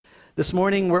This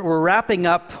morning, we're wrapping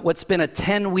up what's been a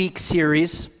 10-week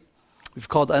series we've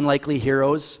called Unlikely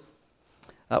Heroes.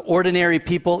 Ordinary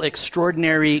people,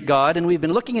 extraordinary God. And we've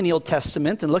been looking in the Old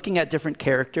Testament and looking at different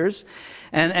characters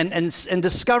and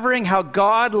discovering how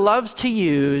God loves to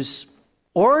use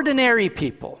ordinary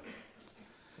people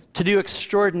to do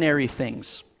extraordinary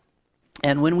things.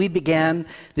 And when we began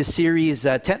this series,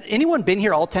 anyone been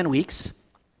here all 10 weeks?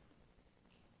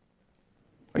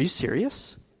 Are you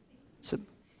serious?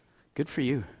 Good for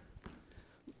you.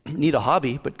 Need a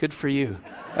hobby, but good for you.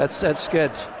 That's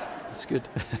good. That's good.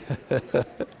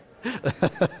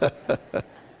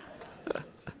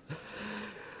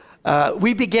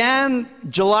 We began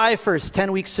July 1st,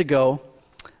 10 weeks ago,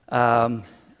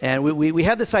 and we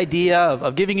had this idea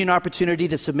of giving you an opportunity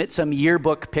to submit some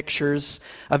yearbook pictures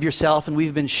of yourself, and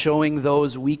we've been showing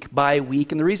those week by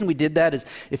week. And the reason we did that is,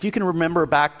 if you can remember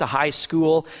back to high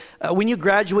school, when you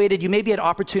graduated, you maybe had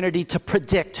opportunity to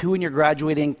predict who in your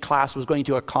graduating class was going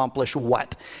to accomplish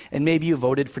what. And maybe you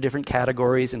voted for different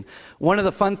categories. And one of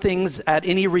the fun things at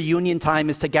any reunion time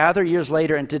is to gather years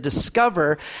later and to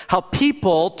discover how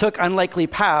people took unlikely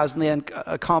paths and they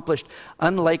accomplished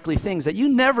unlikely things that you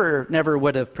never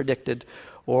would have predicted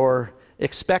or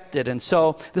expected. And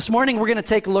so this morning we're going to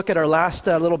take a look at our last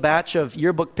little batch of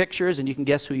yearbook pictures, and you can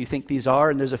guess who you think these are.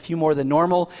 And there's a few more than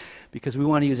normal because we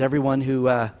want to use everyone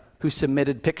who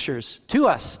submitted pictures to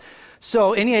us.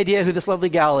 So any idea who this lovely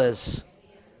gal is?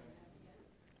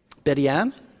 Betty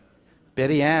Ann?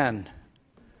 Betty Ann.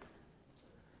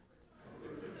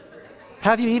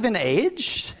 Have you even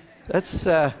aged?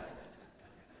 So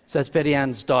that's Betty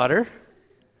Ann's daughter.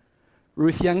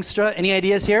 Ruth Youngstra. Any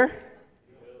ideas here?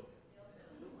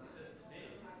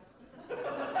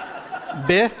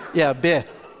 Bill? Yeah, Bill.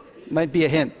 Might be a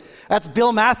hint. That's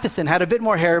Bill Matheson. Had a bit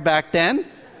more hair back then.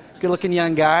 Good-looking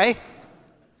young guy.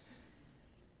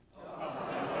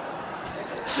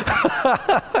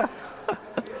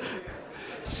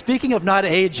 Speaking of not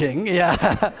aging,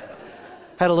 yeah.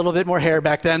 Had a little bit more hair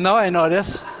back then, though, I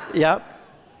noticed. Yep.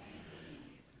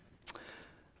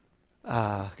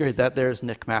 Great, there's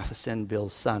Nick Matheson,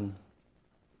 Bill's son.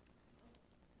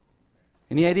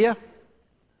 Any idea?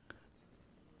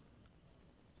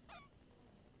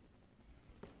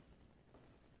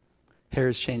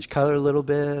 Hair's changed color a little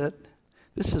bit.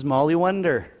 This is Molly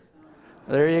Wonder.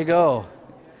 There you go.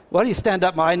 Why don't you stand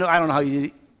up? I don't know how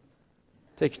you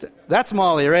take. That's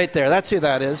Molly right there. That's who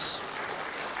that is.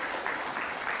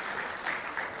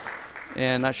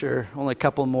 And not sure, only a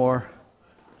couple more.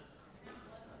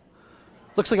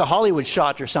 Looks like a Hollywood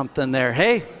shot or something there.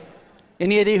 Hey,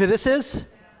 any idea who this is?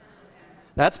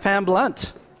 That's Pam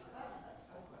Blunt.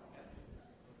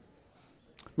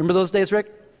 Remember those days,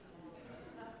 Rick?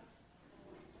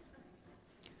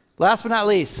 Last but not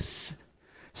least,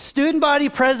 student body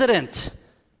president.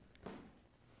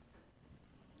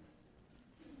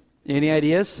 Any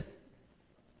ideas?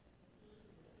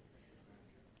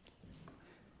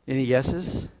 Any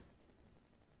guesses?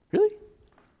 Really?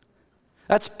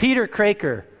 That's Peter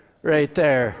Craker right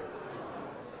there.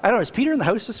 I don't know, is Peter in the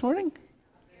house this morning?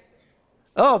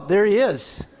 Oh, there he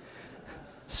is.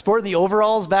 Sporting the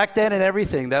overalls back then and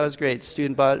everything. That was great.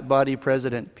 Student body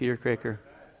president, Peter Craker.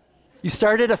 You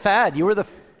started a fad. You were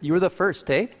the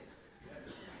first, eh?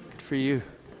 Good for you.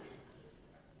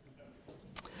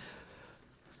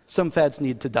 Some fads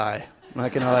need to die. I'm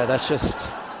not going to lie. That's just...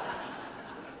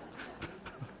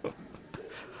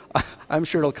 I'm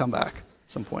sure it'll come back at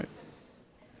some point.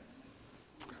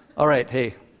 All right,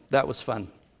 hey, that was fun.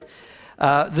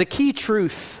 The key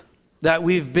truth that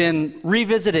we've been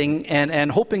revisiting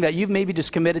and hoping that you've maybe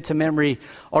just committed to memory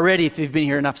already if you've been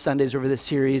here enough Sundays over this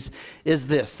series is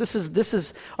this. This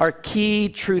is our key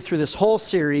truth through this whole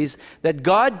series, that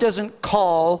God doesn't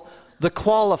call the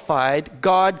qualified,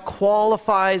 God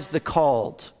qualifies the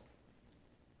called.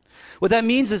 What that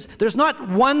means is there's not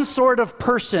one sort of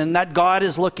person that God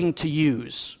is looking to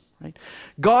use. Right?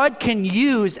 God can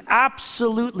use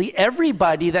absolutely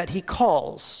everybody that he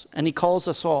calls, and he calls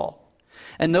us all.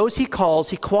 And those he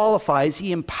calls, he qualifies,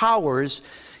 he empowers,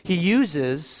 he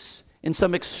uses in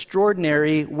some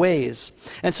extraordinary ways.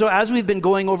 And so as we've been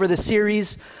going over the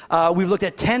series, we've looked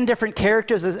at 10 different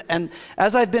characters, and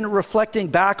as I've been reflecting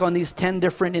back on these 10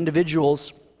 different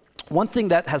individuals, one thing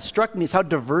that has struck me is how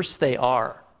diverse they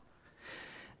are.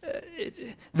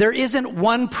 There isn't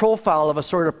one profile of a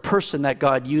sort of person that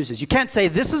God uses. You can't say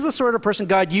this is the sort of person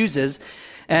God uses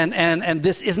and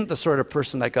this isn't the sort of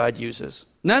person that God uses.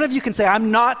 None of you can say,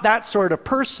 I'm not that sort of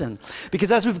person.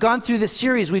 Because as we've gone through this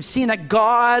series, we've seen that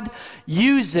God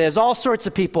uses all sorts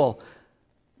of people.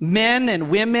 Men and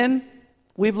women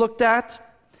we've looked at.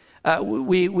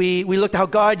 We looked at how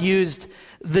God used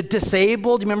the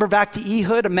disabled. You remember back to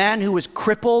Ehud, a man who was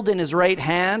crippled in his right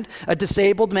hand, a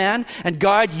disabled man, and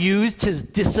God used his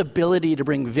disability to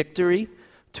bring victory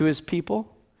to his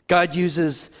people. God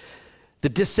uses the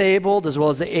disabled as well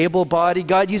as the able-bodied.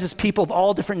 God uses people of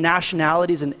all different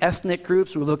nationalities and ethnic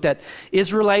groups. We looked at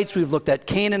Israelites, we've looked at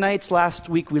Canaanites. Last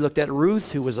week we looked at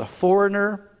Ruth, who was a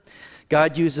foreigner.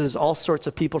 God uses all sorts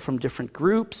of people from different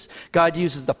groups. God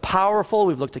uses the powerful.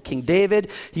 We've looked at King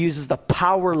David. He uses the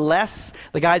powerless,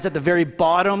 the guys at the very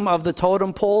bottom of the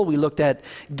totem pole. We looked at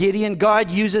Gideon.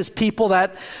 God uses people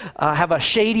that have a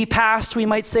shady past, we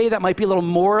might say, that might be a little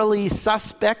morally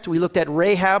suspect. We looked at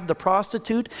Rahab the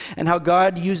prostitute and how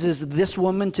God uses this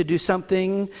woman to do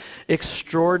something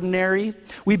extraordinary.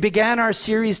 We began our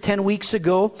series 10 weeks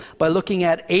ago by looking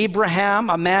at Abraham,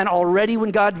 a man already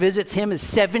when God visits him is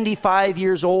 75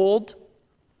 years old,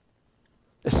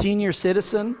 a senior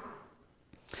citizen.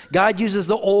 God uses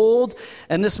the old,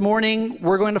 and this morning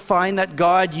we're going to find that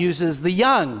God uses the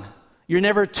young. You're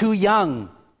never too young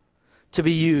to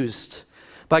be used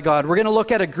by God. We're going to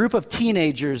look at a group of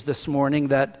teenagers this morning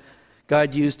that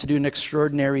God used to do an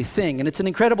extraordinary thing. And it's an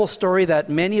incredible story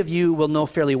that many of you will know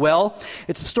fairly well.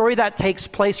 It's a story that takes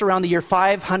place around the year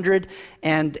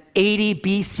 580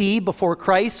 BC before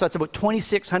Christ, so that's about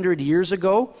 2,600 years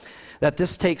ago that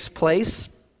this takes place.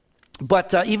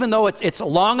 But even though it's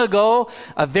long ago,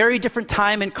 a very different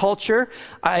time and culture,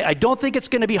 I don't think it's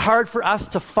going to be hard for us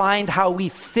to find how we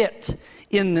fit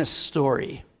in this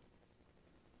story.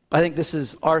 I think this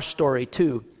is our story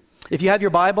too. If you have your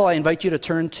Bible, I invite you to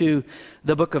turn to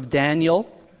the book of Daniel.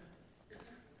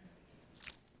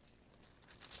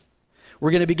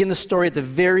 We're going to begin the story at the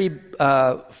very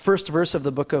first verse of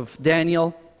the book of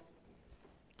Daniel,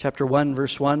 chapter 1,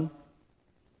 verse 1.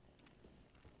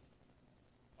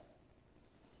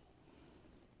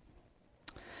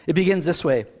 It begins this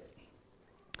way.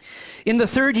 In the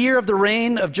 3rd year of the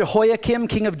reign of Jehoiakim,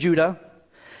 king of Judah,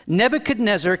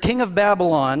 Nebuchadnezzar, king of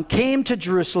Babylon, came to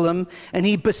Jerusalem, and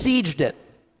he besieged it.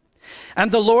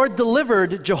 And the Lord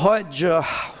delivered Jehoiakim,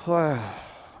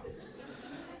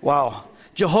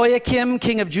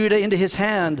 king of Judah, into his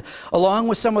hand, along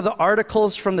with some of the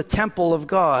articles from the temple of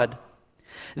God.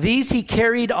 These he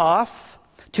carried off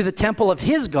to the temple of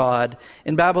his God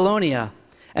in Babylonia,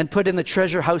 and put in the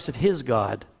treasure house of his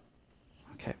God.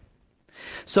 Okay.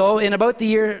 So in about the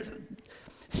year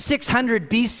 600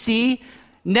 BC,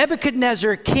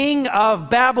 Nebuchadnezzar, king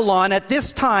of Babylon, at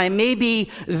this time,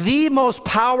 maybe the most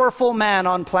powerful man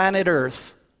on planet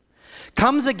Earth,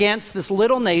 comes against this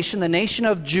little nation, the nation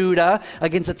of Judah,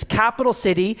 against its capital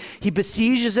city. He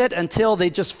besieges it until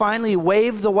they just finally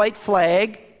wave the white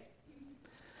flag.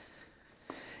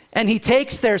 And he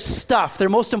takes their stuff, their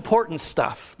most important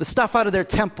stuff, the stuff out of their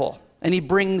temple, and he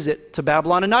brings it to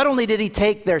Babylon. And not only did he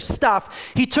take their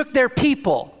stuff, he took their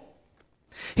people.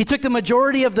 He took the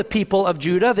majority of the people of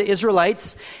Judah, the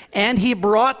Israelites, and he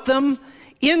brought them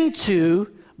into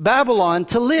Babylon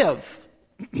to live.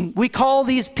 We call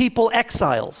these people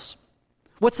exiles.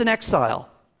 What's an exile?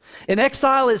 An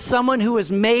exile is someone who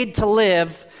is made to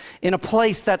live in a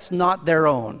place that's not their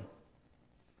own.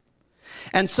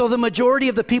 And so the majority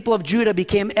of the people of Judah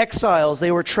became exiles.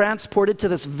 They were transported to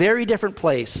this very different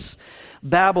place,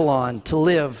 Babylon, to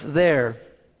live there.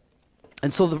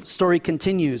 And so the story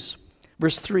continues.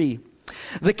 Verse 3.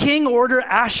 The king ordered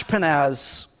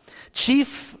Ashpenaz,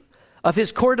 chief of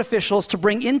his court officials, to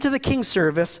bring into the king's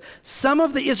service some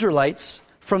of the Israelites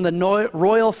from the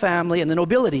royal family and the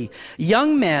nobility,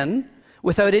 young men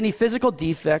without any physical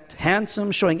defect,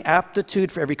 handsome, showing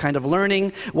aptitude for every kind of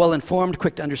learning, well-informed,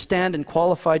 quick to understand, and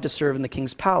qualified to serve in the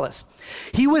king's palace.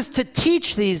 He was to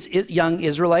teach these young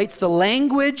Israelites the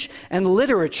language and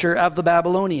literature of the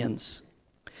Babylonians.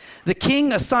 The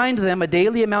king assigned them a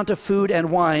daily amount of food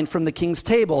and wine from the king's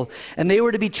table, and they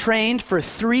were to be trained for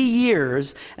 3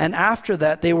 years, and after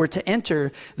that they were to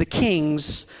enter the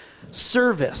king's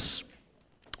service.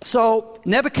 So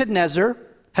Nebuchadnezzar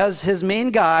has his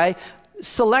main guy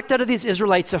select out of these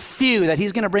Israelites a few that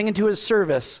he's going to bring into his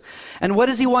service. And what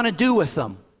does he want to do with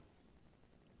them?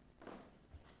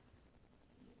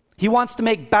 He wants to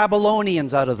make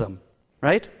Babylonians out of them,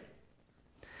 right?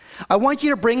 I want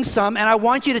you to bring some, and I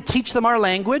want you to teach them our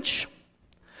language.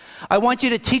 I want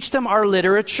you to teach them our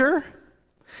literature.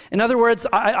 In other words,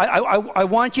 I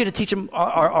want you to teach them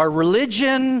our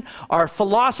religion, our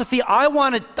philosophy. I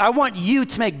want you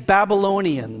to make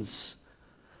Babylonians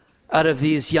out of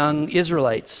these young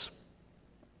Israelites.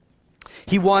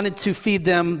 He wanted to feed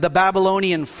them the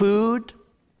Babylonian food.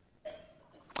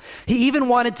 He even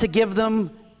wanted to give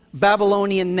them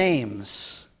Babylonian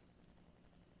names.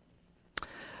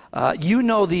 You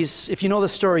know these, if you know the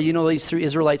story, you know these three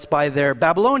Israelites by their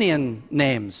Babylonian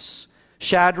names: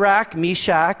 Shadrach,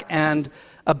 Meshach, and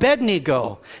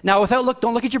Abednego. Now,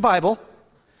 don't look at your Bible.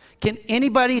 Can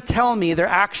anybody tell me their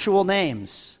actual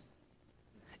names?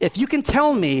 If you can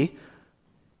tell me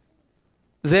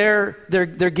they're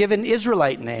given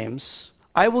Israelite names,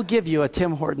 I will give you a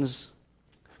Tim Hortons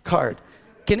card.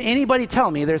 Can anybody tell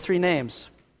me their three names?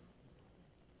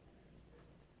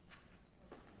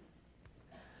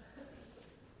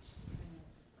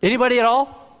 Anybody at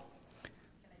all?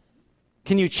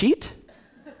 Can you cheat?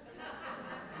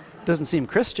 Doesn't seem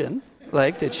Christian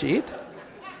like to cheat.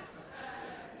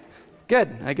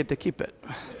 Good, I get to keep it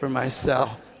for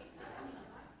myself.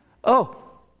 Oh,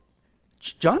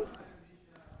 John?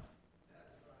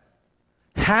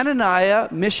 Hananiah,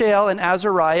 Mishael, and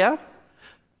Azariah.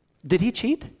 Did he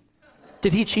cheat?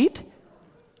 Did he cheat?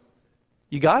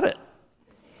 You got it.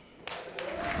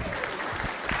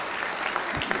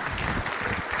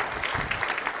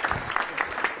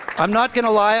 I'm not going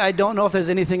to lie, I don't know if there's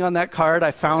anything on that card. I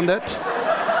found it.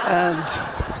 And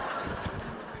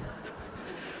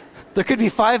there could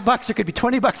be $5, there could be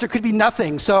 $20, there could be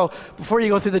nothing. So before you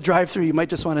go through the drive-thru, you might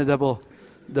just want to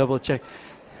double check.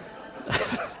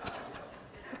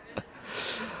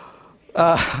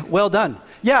 Well done.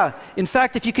 Yeah, in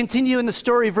fact, if you continue in the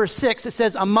story, verse 6, it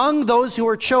says, among those who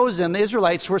were chosen, the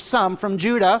Israelites, were some from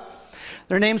Judah.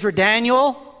 Their names were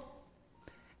Daniel,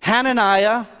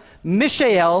 Hananiah,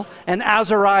 Mishael, and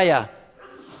Azariah.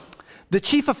 The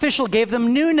chief official gave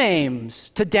them new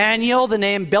names. To Daniel, the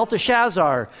name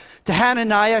Belteshazzar. To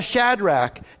Hananiah,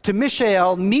 Shadrach. To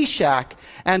Mishael, Meshach.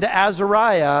 And to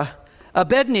Azariah,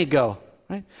 Abednego.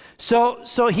 Right?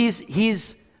 So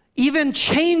he's even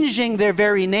changing their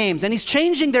very names. And he's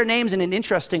changing their names in an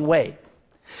interesting way.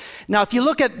 Now, if you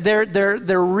look at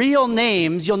their real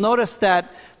names, you'll notice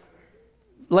that,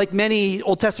 like many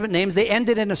Old Testament names, they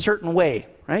ended in a certain way,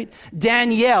 right?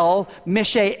 Daniel,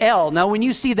 Mishael. Now, when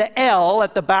you see the L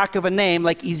at the back of a name,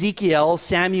 like Ezekiel,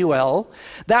 Samuel,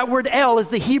 that word L is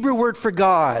the Hebrew word for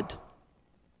God,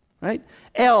 right?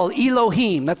 El,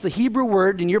 Elohim, that's the Hebrew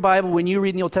word in your Bible when you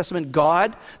read in the Old Testament,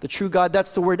 God, the true God,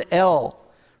 that's the word El,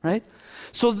 right?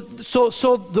 So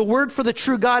the word for the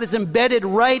true God is embedded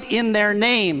right in their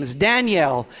names,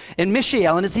 Daniel and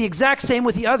Mishael, and it's the exact same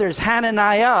with the others,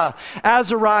 Hananiah,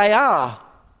 Azariah,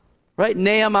 right?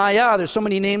 Nehemiah. There's so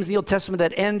many names in the Old Testament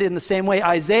that end in the same way.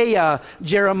 Isaiah,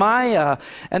 Jeremiah,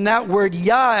 and that word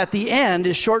Yah at the end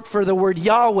is short for the word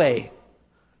Yahweh,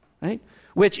 right?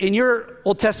 Which in your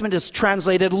Old Testament is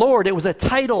translated Lord. It was a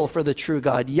title for the true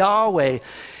God, Yahweh.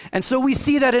 And so we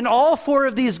see that in all four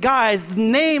of these guys, the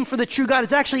name for the true God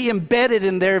is actually embedded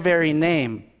in their very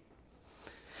name.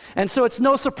 And so it's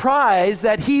no surprise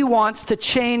that he wants to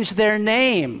change their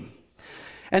name.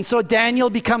 And so Daniel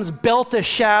becomes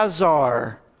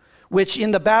Belteshazzar, which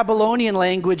in the Babylonian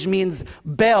language means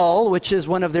Bel, which is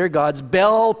one of their gods.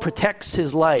 Bel protects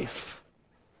his life.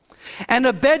 And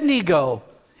Abednego,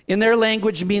 in their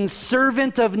language, means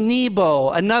servant of Nebo,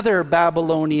 another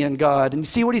Babylonian god. And you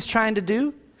see what he's trying to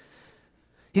do?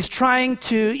 He's trying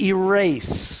to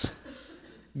erase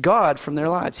God from their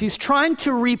lives. He's trying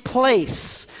to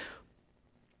replace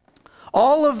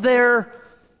all of their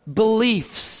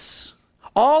beliefs,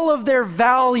 all of their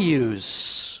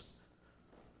values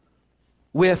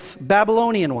with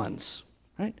Babylonian ones,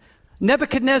 right?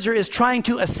 Nebuchadnezzar is trying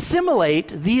to assimilate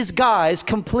these guys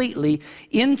completely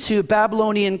into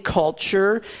Babylonian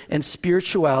culture and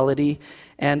spirituality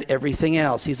and everything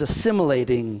else. He's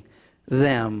assimilating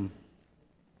them.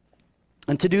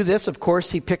 And to do this, of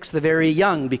course, he picks the very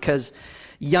young because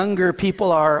younger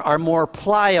people are more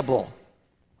pliable.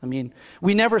 I mean,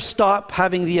 we never stop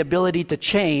having the ability to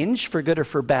change for good or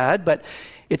for bad, but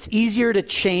it's easier to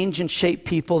change and shape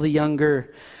people the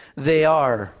younger they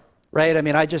are. Right? I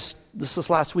mean, this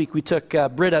last week, we took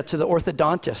Britta to the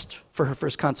orthodontist for her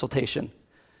first consultation.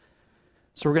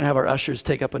 So we're going to have our ushers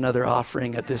take up another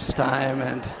offering at this time.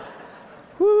 And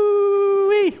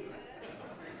whoo-wee!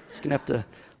 Just going to have to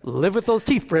live with those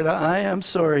teeth, Britta. I am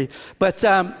sorry. But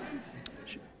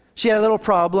she had a little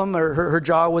problem. Her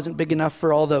jaw wasn't big enough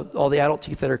for all the adult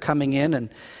teeth that are coming in.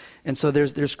 And so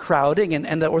there's crowding,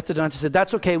 and the orthodontist said,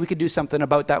 that's okay, we could do something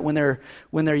about that when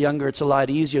they're younger. It's a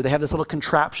lot easier. They have this little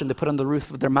contraption they put on the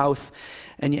roof of their mouth,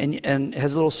 and it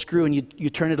has a little screw, and you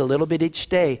turn it a little bit each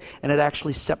day, and it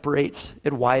actually separates,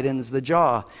 it widens the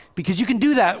jaw. Because you can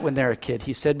do that when they're a kid,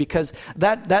 he said, because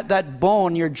that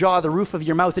bone, your jaw, the roof of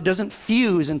your mouth, it doesn't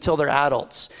fuse until they're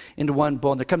adults into one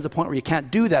bone. There comes a point where you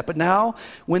can't do that. But now,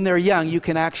 when they're young, you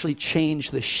can actually change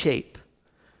the shape.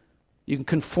 You can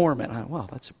conform it. Wow,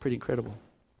 that's pretty incredible,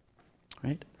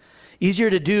 right? easier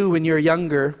to do when you're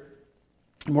younger,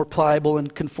 more pliable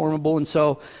and conformable. And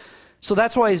so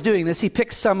that's why he's doing this. He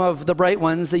picks some of the bright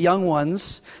ones, the young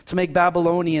ones, to make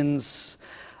Babylonians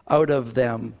out of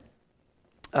them.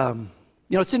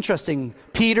 It's interesting.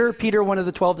 Peter, one of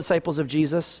the 12 disciples of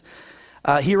Jesus,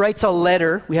 he writes a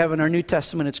letter. We have in our New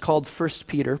Testament, it's called 1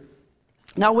 Peter.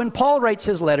 Now, when Paul writes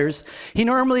his letters, he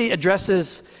normally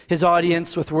addresses his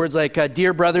audience with words like,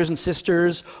 dear brothers and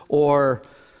sisters, or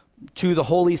to the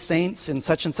holy saints in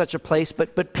such and such a place.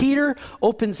 But Peter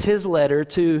opens his letter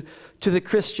to the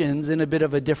Christians in a bit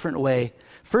of a different way.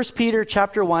 1 Peter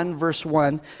chapter 1, verse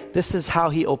 1, this is how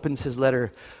he opens his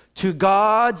letter. To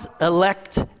God's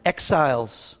elect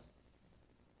exiles.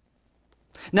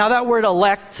 Now that word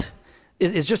elect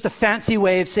is just a fancy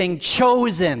way of saying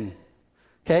chosen.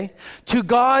 Okay? To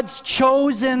God's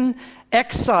chosen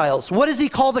exiles. What does he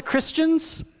call the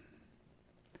Christians?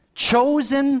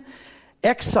 Chosen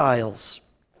exiles.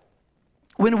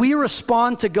 When we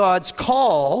respond to God's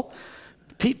call,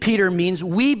 Peter means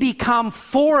we become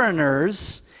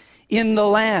foreigners in the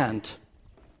land.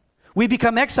 We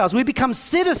become exiles. We become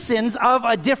citizens of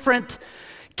a different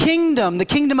kingdom, the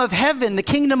kingdom of heaven, the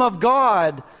kingdom of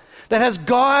God that has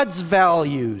God's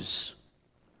values,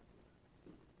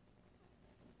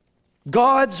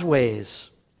 God's ways.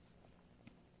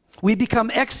 We become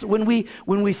when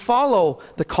we follow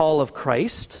the call of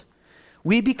Christ,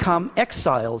 we become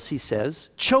exiles, he says,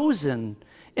 chosen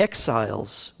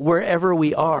exiles wherever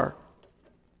we are.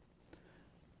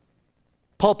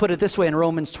 Paul put it this way in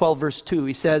Romans 12, verse 2.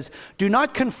 He says, do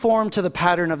not conform to the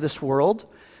pattern of this world,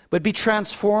 but be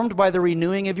transformed by the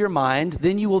renewing of your mind.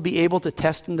 Then you will be able to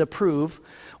test and approve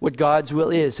what God's will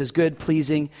is, his good,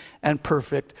 pleasing, and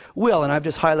perfect will. And I've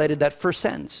just highlighted that first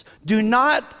sentence. Do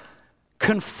not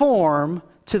conform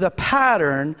to the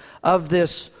pattern of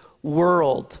this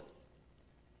world.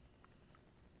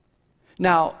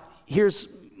 Now, here's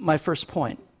my first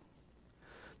point.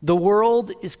 The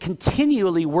world is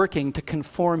continually working to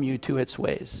conform you to its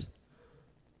ways.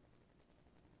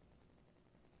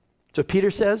 So Peter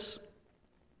says,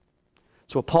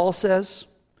 that's what Paul says,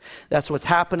 that's what's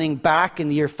happening back in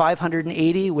the year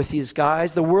 580 with these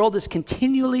guys. The world is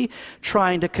continually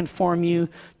trying to conform you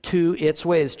to its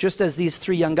ways. Just as these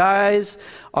three young guys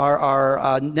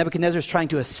are Nebuchadnezzar is trying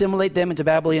to assimilate them into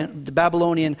the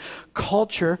Babylonian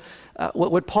culture.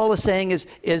 What Paul is saying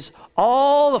is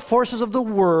all the forces of the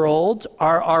world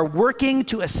are working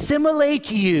to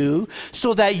assimilate you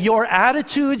so that your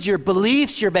attitudes, your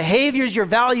beliefs, your behaviors, your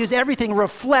values, everything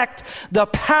reflect the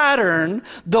pattern,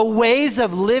 the ways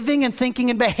of living and thinking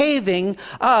and behaving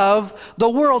of the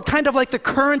world, kind of like the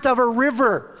current of a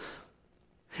river.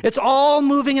 It's all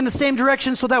moving in the same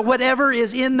direction so that whatever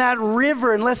is in that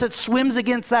river, unless it swims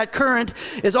against that current,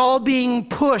 is all being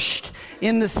pushed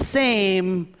in the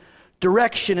same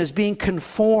direction, is being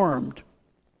conformed.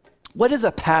 What is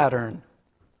a pattern?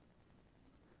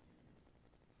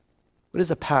 What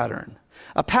is a pattern?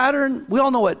 A pattern, we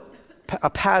all know what a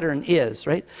pattern is,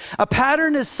 right? A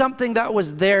pattern is something that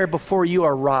was there before you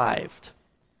arrived,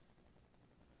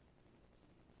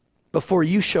 before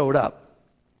you showed up.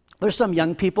 There's some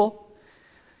young people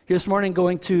here this morning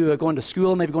going to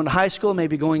school, maybe going to high school,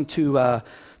 maybe going to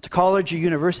college or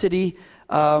university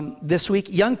this week.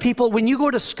 Young people, when you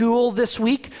go to school this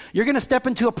week, you're going to step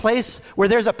into a place where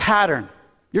there's a pattern.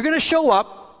 You're going to show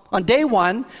up on day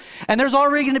one, and there's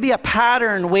already going to be a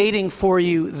pattern waiting for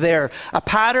you there. A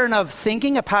pattern of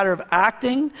thinking, a pattern of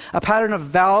acting, a pattern of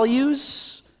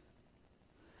values.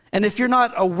 And if you're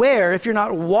not aware, if you're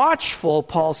not watchful,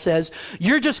 Paul says,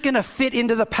 you're just going to fit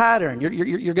into the pattern.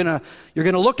 You're going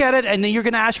to look at it, and then you're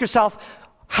going to ask yourself,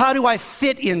 how do I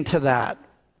fit into that?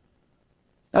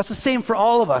 That's the same for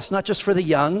all of us, not just for the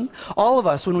young. All of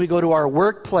us, when we go to our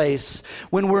workplace,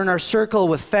 when we're in our circle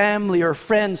with family or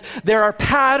friends, there are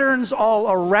patterns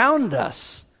all around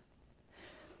us.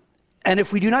 And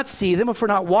if we do not see them, if we're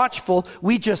not watchful,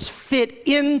 we just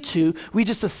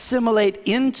assimilate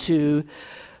into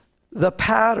the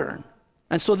pattern.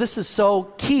 And so this is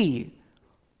so key,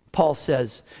 Paul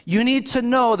says. You need to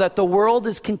know that the world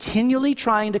is continually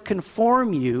trying to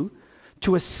conform you,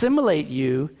 to assimilate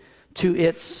you to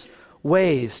its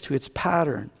ways, to its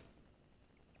pattern.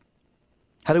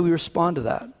 How do we respond to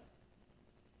that?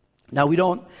 Now, we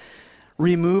don't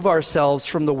remove ourselves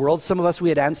from the world. Some of us, we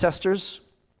had ancestors.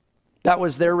 That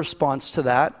was their response to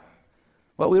that.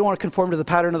 Well, we don't want to conform to the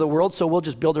pattern of the world, so we'll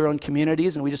just build our own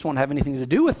communities and we just won't have anything to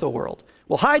do with the world.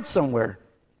 We'll hide somewhere.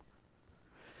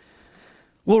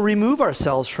 We'll remove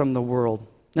ourselves from the world.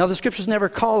 Now, the scriptures never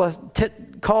call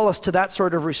us to that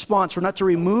sort of response. We're not to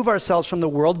remove ourselves from the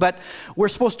world, but we're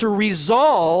supposed to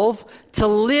resolve to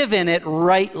live in it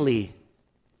rightly.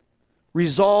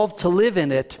 Resolve to live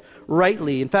in it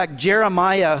rightly. In fact,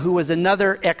 Jeremiah, who was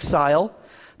another exile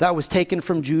that was taken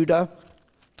from Judah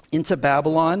into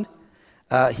Babylon,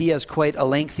 he has quite a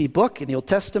lengthy book in the Old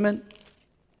Testament.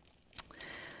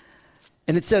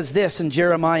 And it says this in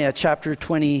Jeremiah chapter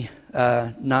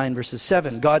 29, verses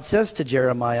 7. God says to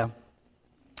Jeremiah,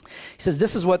 he says,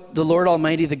 "This is what the Lord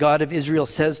Almighty, the God of Israel,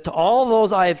 says to all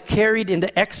those I have carried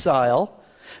into exile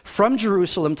from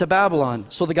Jerusalem to Babylon."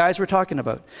 So the guys we're talking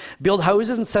about. "Build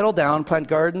houses and settle down, plant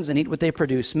gardens and eat what they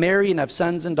produce. Marry and have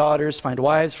sons and daughters. Find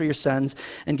wives for your sons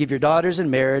and give your daughters in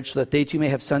marriage so that they too may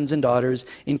have sons and daughters.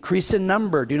 Increase in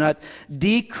number, do not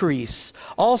decrease.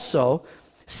 Also,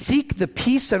 seek the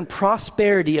peace and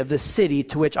prosperity of the city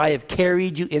to which I have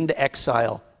carried you into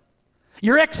exile."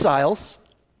 You're exiles.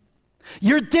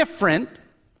 You're different.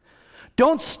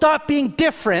 Don't stop being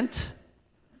different.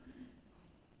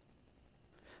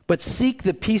 But seek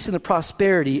the peace and the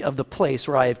prosperity of the place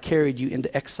where I have carried you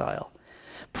into exile.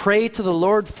 Pray to the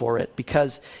Lord for it,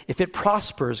 because if it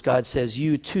prospers, God says,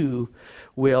 you too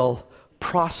will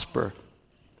prosper.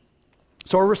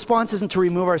 So our response isn't to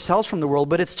remove ourselves from the world,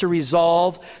 but it's to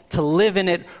resolve to live in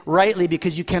it rightly,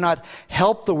 because you cannot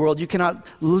help the world. You cannot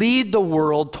lead the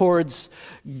world towards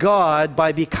God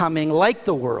by becoming like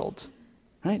the world,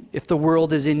 right? If the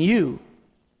world is in you.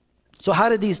 So how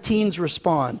did these teens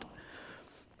respond?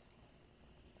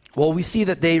 Well, we see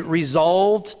that they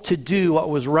resolved to do what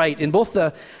was right in both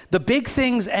the big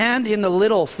things and in the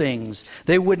little things.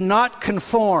 They would not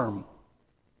conform.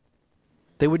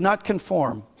 They would not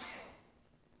conform.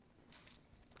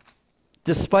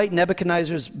 Despite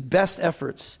Nebuchadnezzar's best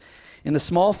efforts in the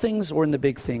small things or in the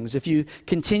big things. If you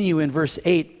continue in verse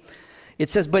 8,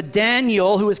 it says, "But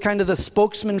Daniel," who is kind of the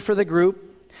spokesman for the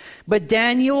group, "But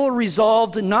Daniel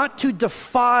resolved not to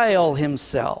defile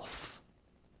himself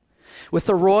with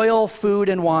the royal food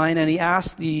and wine, and he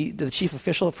asked the chief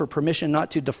official for permission not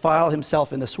to defile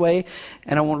himself in this way."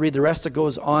 And I won't read the rest. It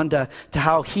goes on to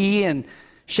how he and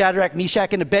Shadrach,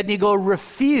 Meshach, and Abednego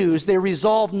refused. They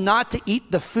resolved not to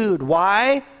eat the food.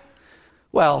 Why?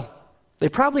 Well, they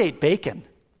probably ate bacon.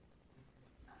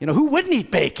 You know, who wouldn't eat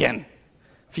bacon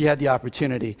if you had the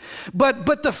opportunity?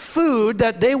 But the food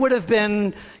that they would have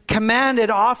been commanded,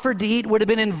 offered to eat, would have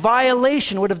been in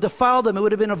violation, would have defiled them. It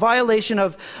would have been a violation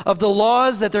of the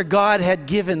laws that their God had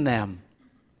given them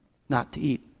not to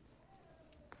eat.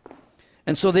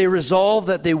 And so they resolved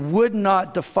that they would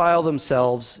not defile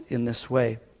themselves in this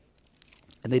way.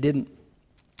 And they didn't.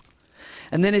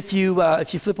 And then if you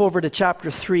flip over to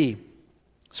chapter 3,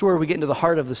 that's where we get into the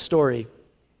heart of the story.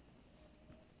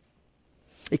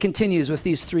 It continues with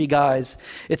these three guys.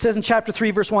 It says in chapter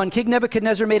 3, verse 1, "King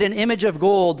Nebuchadnezzar made an image of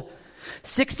gold,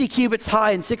 60 cubits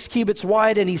high and 6 cubits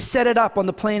wide, and he set it up on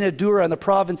the plain of Dura in the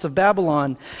province of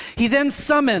Babylon. He then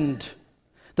summoned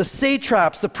the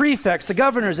satraps, the prefects, the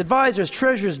governors, advisors,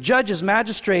 treasurers, judges,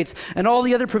 magistrates, and all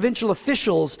the other provincial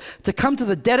officials to come to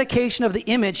the dedication of the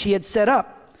image he had set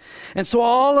up. And so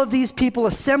all of these people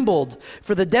assembled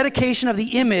for the dedication of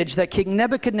the image that King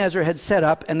Nebuchadnezzar had set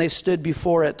up, and they stood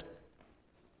before it."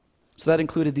 So that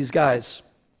included these guys.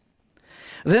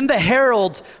 "Then the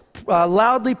herald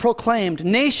loudly proclaimed,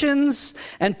 'Nations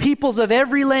and peoples of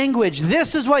every language,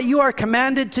 this is what you are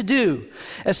commanded to do.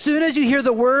 As soon as you hear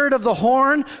the word of the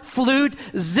horn, flute,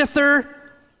 zither,'"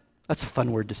 that's a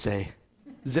fun word to say.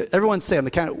 Everyone say on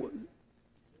the count.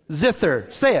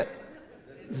 Zither. Say it.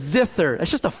 Zither.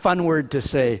 That's just a fun word to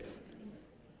say.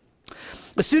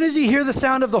 "As soon as you hear the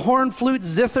sound of the horn, flute,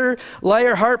 zither,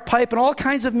 lyre, harp, pipe, and all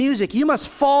kinds of music, you must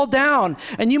fall down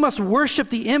and you must worship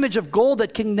the image of gold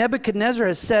that King Nebuchadnezzar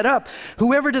has set up.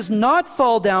 Whoever does not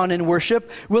fall down and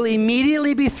worship will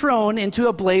immediately be thrown into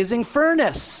a blazing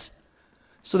furnace."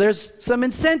 So there's some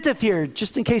incentive here,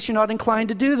 just in case you're not inclined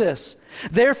to do this.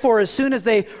 "Therefore, as soon as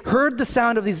they heard the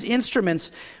sound of these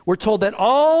instruments, we're told that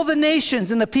all the nations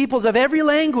and the peoples of every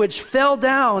language fell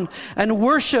down and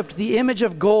worshipped the image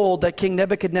of gold that King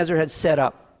Nebuchadnezzar had set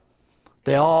up."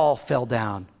 They all fell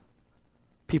down.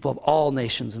 People of all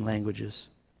nations and languages.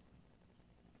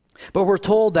 But we're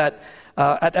told that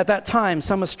at that time,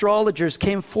 some astrologers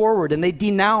came forward and they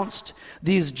denounced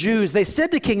these Jews. They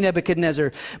said to King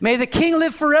Nebuchadnezzar, "May the king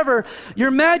live forever. Your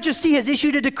majesty has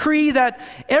issued a decree that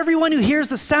everyone who hears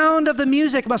the sound of the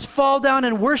music must fall down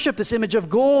and worship this image of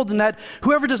gold, and that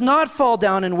whoever does not fall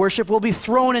down and worship will be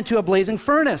thrown into a blazing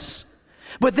furnace.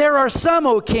 But there are some,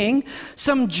 O king,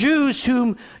 some Jews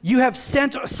whom you have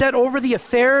set over the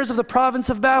affairs of the province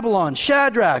of Babylon,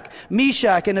 Shadrach,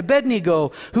 Meshach, and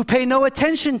Abednego, who pay no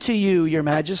attention to you, your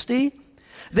majesty.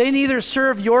 They neither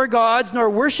serve your gods nor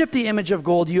worship the image of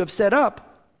gold you have set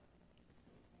up.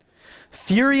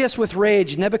 Furious with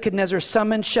rage, Nebuchadnezzar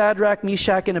summoned Shadrach,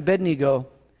 Meshach, and Abednego.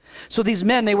 So these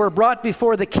men, they were brought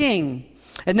before the king.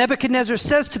 And Nebuchadnezzar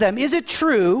says to them, "Is it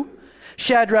true,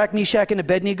 Shadrach, Meshach, and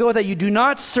Abednego, that you do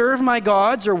not serve my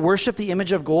gods or worship the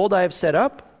image of gold I have set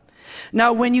up?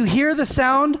 Now when you hear the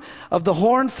sound of the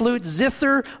horn, flute,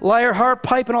 zither, lyre, harp,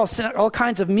 pipe, and all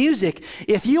kinds of music,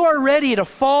 if you are ready to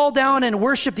fall down and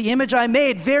worship the image I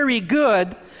made, very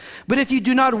good. But if you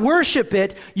do not worship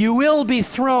it, you will be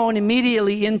thrown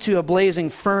immediately into a blazing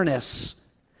furnace.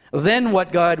 Then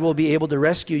what God will be able to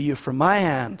rescue you from my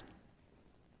hand?"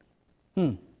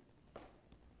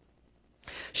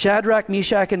 Shadrach,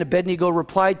 Meshach, and Abednego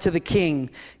replied to the king,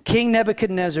 "King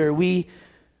Nebuchadnezzar, we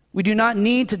do not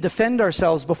need to defend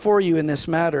ourselves before you in this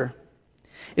matter.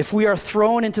 If we are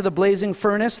thrown into the blazing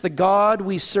furnace, the God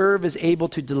we serve is able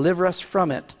to deliver us from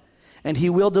it, and he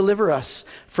will deliver us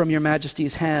from your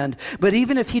majesty's hand. But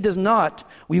even if he does not,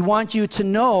 we want you to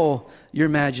know, your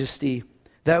majesty,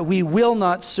 that we will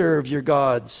not serve your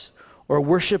gods or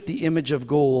worship the image of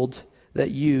gold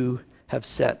that you have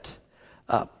set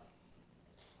up."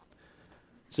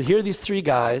 So here are these three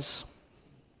guys,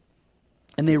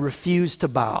 and they refuse to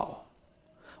bow.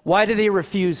 Why do they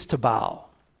refuse to bow?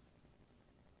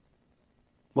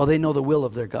 Well, they know the will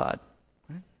of their God.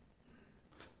 Right?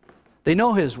 They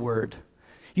know his word.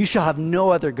 "You shall have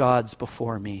no other gods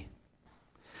before me.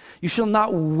 You shall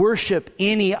not worship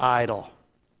any idol,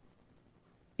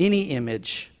 any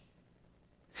image."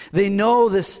 They know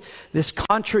this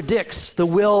contradicts the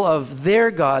will of their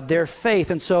God, their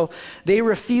faith, and so they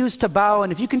refuse to bow.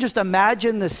 And if you can just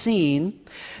imagine the scene,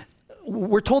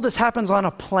 we're told this happens on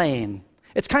a plain.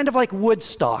 It's kind of like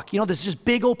Woodstock, this just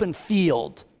big open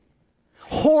field.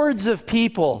 Hordes of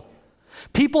people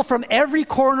from every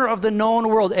corner of the known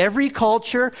world, every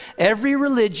culture, every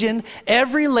religion,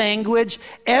 every language,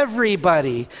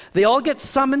 everybody. They all get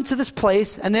summoned to this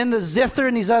place, and then the zither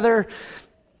and these other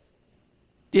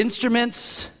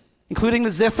instruments, including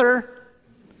the zither,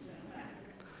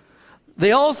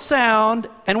 they all sound,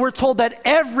 and we're told that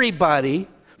everybody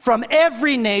from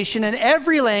every nation and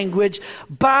every language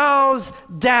bows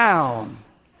down.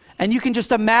 And you can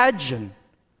just imagine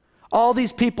all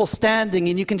these people standing,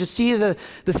 and you can just see the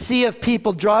sea of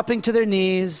people dropping to their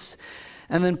knees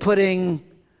and then putting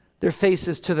their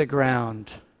faces to the ground.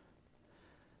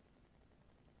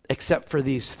 Except for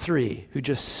these three who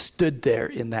just stood there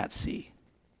in that sea.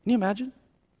 Can you imagine?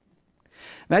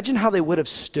 Imagine how they would have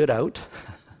stood out.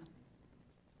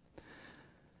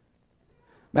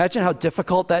 Imagine how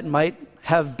difficult that might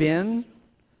have been.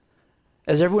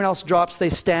 As everyone else drops, they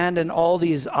stand, and all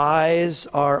these eyes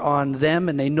are on them,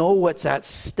 and they know what's at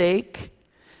stake.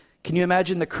 Can you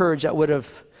imagine the courage that would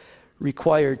have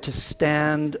required to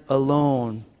stand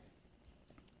alone?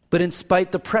 But in spite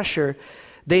of the pressure,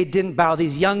 they didn't bow.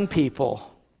 These young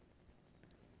people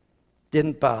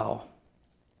didn't bow.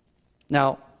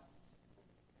 Now,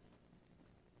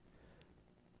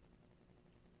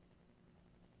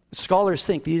 scholars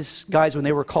think these guys, when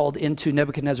they were called into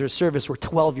Nebuchadnezzar's service, were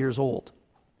 12 years old.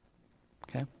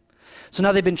 Okay? So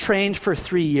now they've been trained for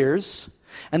 3 years,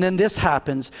 and then this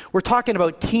happens. We're talking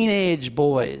about teenage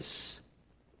boys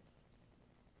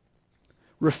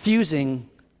refusing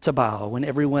to bow when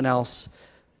everyone else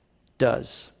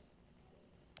does.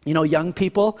 Young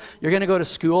people, you're going to go to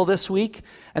school this week,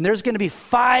 and there's going to be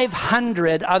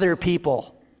 500 other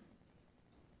people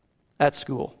at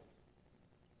school.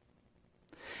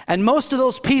 And most of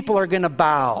those people are going to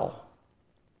bow.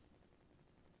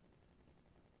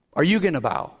 Are you going to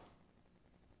bow?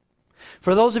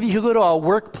 For those of you who go to a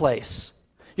workplace,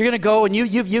 you're going to go and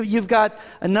you've got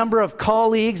a number of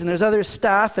colleagues and there's other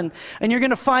staff, and you're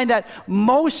going to find that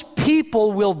most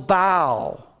people will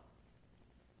bow.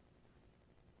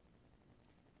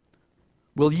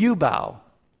 Will you bow?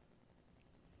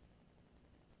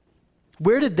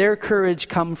 Where did their courage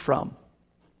come from?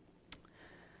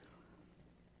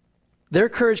 Their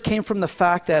courage came from the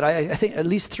fact that, I think at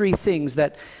least three things.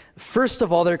 That first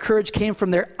of all, their courage came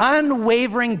from their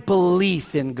unwavering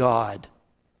belief in God,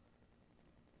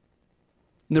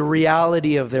 in the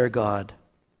reality of their God.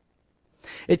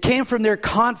 It came from their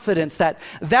confidence that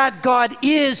God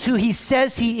is who he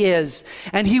says he is,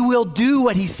 and he will do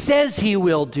what he says he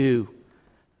will do.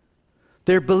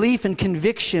 Their belief and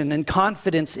conviction and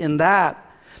confidence in that.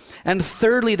 And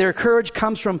thirdly, their courage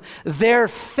comes from their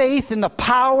faith in the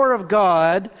power of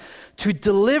God to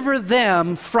deliver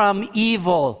them from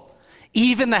evil,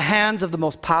 even the hands of the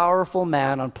most powerful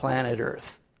man on planet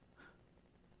Earth.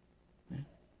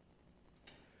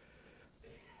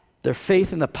 Their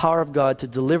faith in the power of God to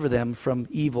deliver them from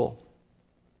evil.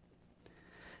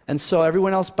 And so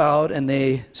everyone else bowed and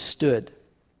they stood.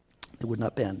 They would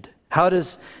not bend. How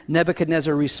does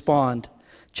Nebuchadnezzar respond?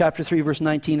 Chapter 3, verse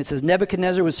 19, it says,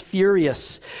 Nebuchadnezzar was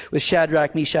furious with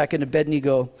Shadrach, Meshach, and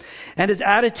Abednego, and his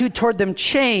attitude toward them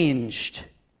changed.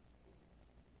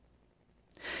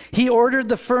 He ordered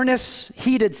the furnace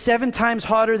heated 7 times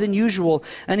hotter than usual,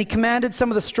 and he commanded some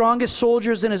of the strongest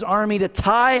soldiers in his army to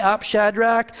tie up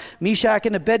Shadrach, Meshach,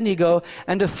 and Abednego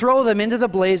and to throw them into the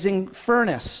blazing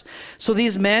furnace. So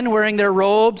these men, wearing their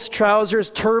robes, trousers,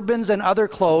 turbans, and other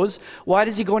clothes, why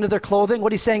does he go into their clothing?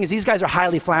 What he's saying is these guys are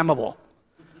highly flammable,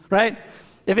 right?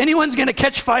 If anyone's going to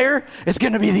catch fire, it's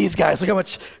going to be these guys. Look how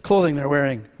much clothing they're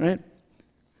wearing, right?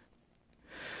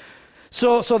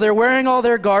 So they're wearing all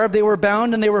their garb, they were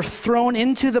bound, and they were thrown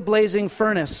into the blazing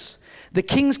furnace. The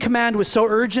king's command was so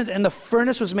urgent, and the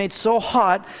furnace was made so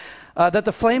hot that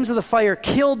the flames of the fire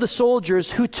killed the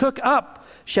soldiers who took up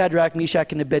Shadrach,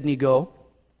 Meshach, and Abednego.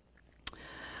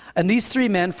 And these 3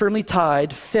 men, firmly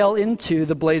tied, fell into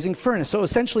the blazing furnace. So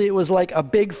essentially it was like a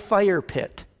big fire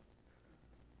pit.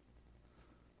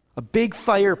 A big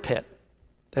fire pit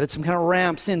that had some kind of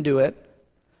ramps into it.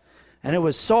 And it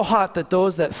was so hot that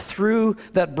those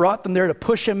that brought them there to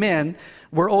push them in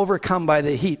were overcome by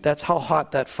the heat. That's how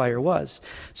hot that fire was.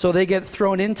 So they get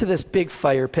thrown into this big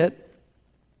fire pit.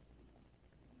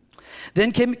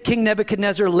 Then King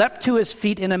Nebuchadnezzar leapt to his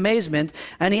feet in amazement,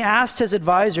 and he asked his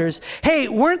advisors, hey,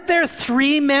 weren't there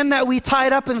 3 men that we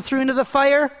tied up and threw into the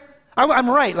fire? I'm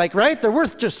right, right? They're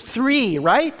worth just 3,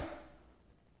 right?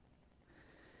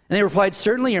 And they replied,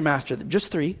 certainly, your master,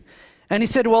 just 3. And he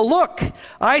said, well, look,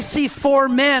 I see 4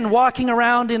 men walking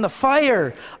around in the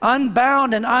fire,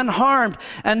 unbound and unharmed,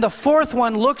 and the 4th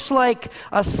one looks like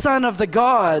a son of the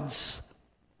gods.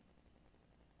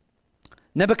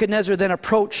 Nebuchadnezzar then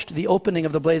approached the opening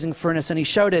of the blazing furnace, and he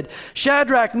shouted,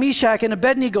 Shadrach, Meshach, and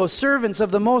Abednego, servants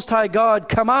of the Most High God,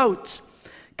 come out,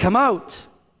 come out.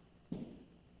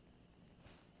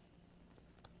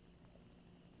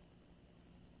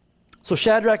 So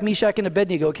Shadrach, Meshach, and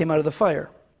Abednego came out of the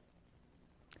fire.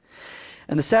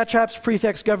 And the satraps,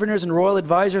 prefects, governors, and royal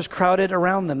advisors crowded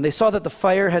around them. They saw that the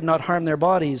fire had not harmed their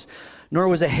bodies, nor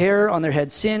was a hair on their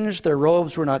head singed, their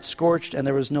robes were not scorched, and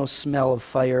there was no smell of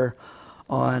fire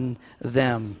on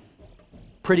them.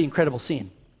 Pretty incredible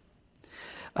scene.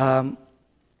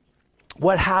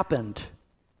 What happened?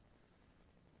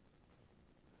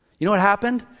 You know what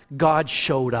happened? God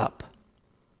showed up.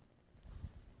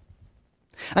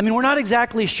 I mean, we're not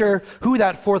exactly sure who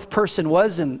that 4th person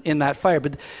was in that fire,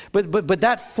 but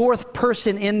that 4th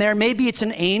person in there, maybe it's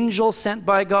an angel sent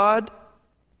by God.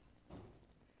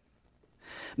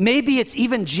 Maybe it's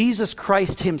even Jesus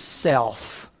Christ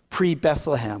himself,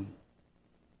 pre-Bethlehem.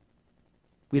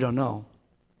 We don't know.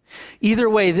 Either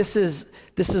way, this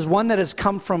is one that has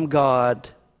come from God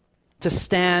to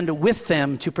stand with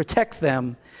them, to protect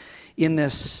them in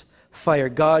this fire.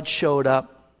 God showed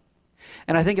up.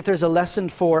 And I think if there's a lesson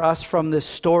for us from this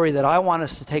story that I want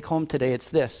us to take home today, it's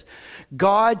this.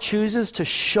 God chooses to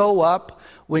show up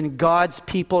when God's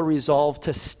people resolve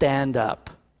to stand up.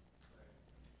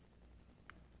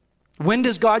 When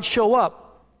does God show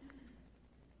up?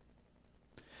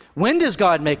 When does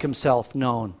God make himself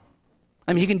known?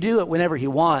 I mean, he can do it whenever he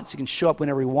wants. He can show up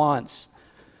whenever he wants.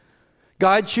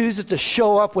 God chooses to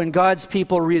show up when God's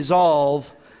people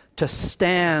resolve to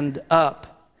stand up.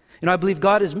 You know, I believe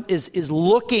God is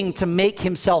looking to make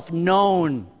himself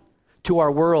known to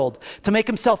our world, to make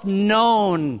himself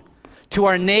known to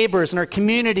our neighbors and our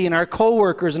community and our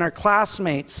coworkers and our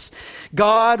classmates.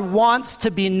 God wants to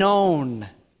be known.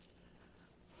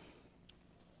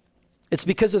 It's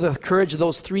because of the courage of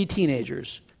those 3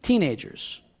 teenagers.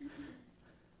 Teenagers.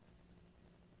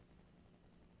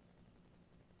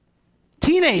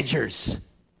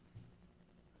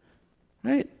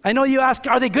 Right? I know you ask,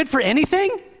 are they good for anything?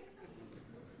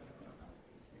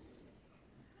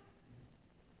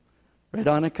 Right,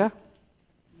 Annika?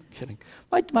 I'm kidding.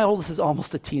 My oldest is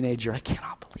almost a teenager. I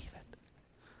cannot believe it.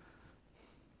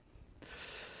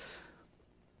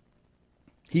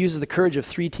 He uses the courage of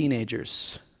 3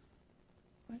 teenagers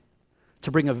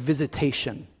to bring a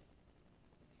visitation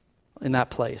in that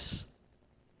place.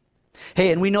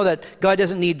 Hey, and we know that God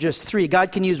doesn't need just 3.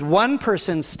 God can use 1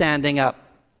 person standing up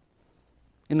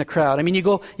in the crowd. I mean, you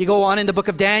go on in the book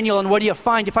of Daniel, and what do you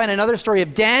find? You find another story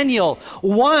of Daniel,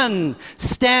 1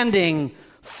 standing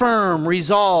firm,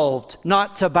 resolved,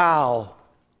 not to bow.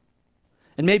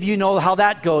 And maybe you know how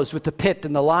that goes with the pit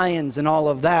and the lions and all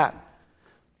of that.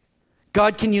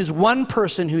 God can use one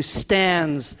person who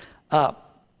stands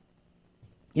up.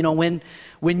 You know,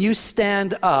 when you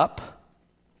stand up,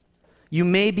 you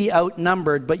may be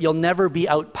outnumbered, but you'll never be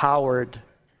outpowered.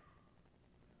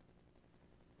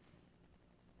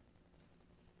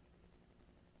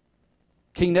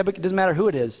 King Nebuchadnezzar, doesn't matter who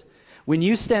it is. When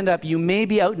you stand up, you may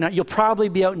be outnumbered, you'll probably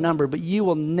be outnumbered, but you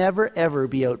will never, ever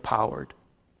be outpowered.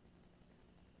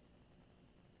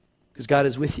 Because God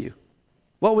is with you.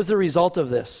 What was the result of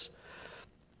this?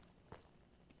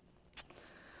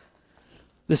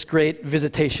 This great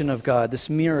visitation of God, this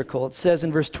miracle. It says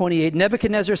in verse 28,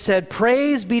 Nebuchadnezzar said,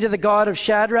 "Praise be to the God of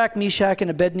Shadrach, Meshach,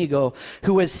 and Abednego,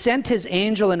 who has sent his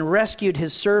angel and rescued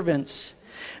his servants.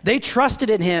 They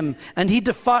trusted in him, and they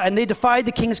defied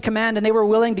the king's command, and they were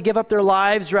willing to give up their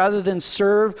lives rather than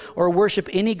serve or worship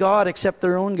any god except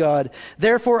their own God.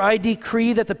 Therefore, I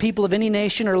decree that the people of any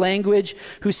nation or language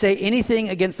who say anything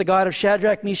against the God of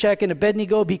Shadrach, Meshach, and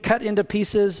Abednego be cut into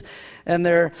pieces, and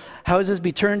their houses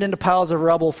be turned into piles of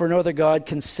rubble, for no other God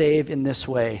can save in this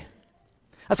way."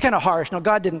 That's kind of harsh. Now,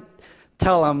 God didn't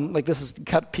tell him, like, this is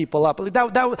cut people up.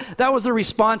 That was the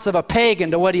response of a pagan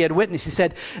to what he had witnessed. He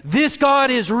said, this God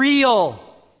is real.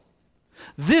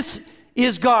 This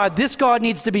is God. This God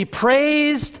needs to be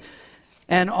praised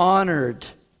and honored.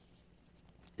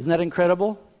 Isn't that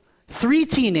incredible? 3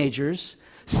 teenagers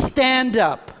stand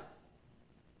up,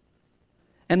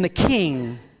 and the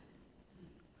king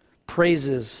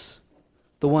praises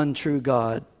the one true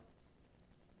God.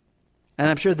 And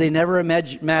I'm sure they never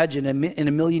imagined in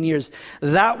a million years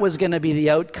that was going to be the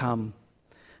outcome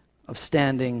of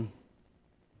standing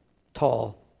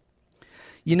tall.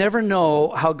 You never know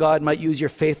how God might use your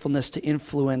faithfulness to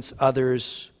influence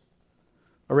others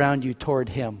around you toward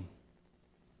him.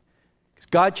 Because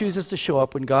God chooses to show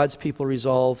up when God's people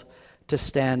resolve to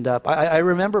stand up. I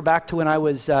remember back to when I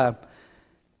was a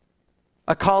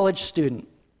college student.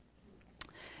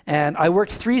 And I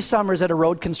worked 3 summers at a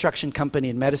road construction company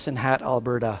in Medicine Hat,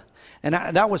 Alberta. And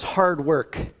that was hard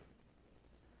work.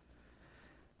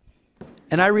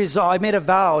 And I made a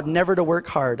vow never to work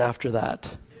hard after that.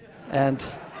 And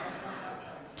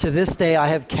to this day, I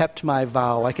have kept my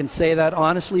vow. I can say that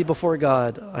honestly before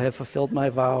God. I have fulfilled my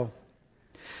vow.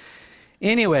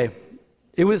 Anyway,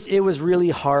 it was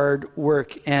really hard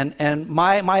work. And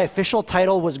my official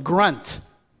title was grunt.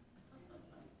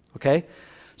 Okay?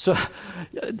 So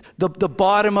the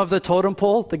bottom of the totem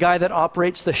pole, the guy that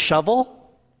operates the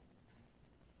shovel,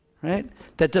 right?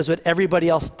 That does what everybody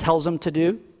else tells him to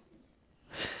do.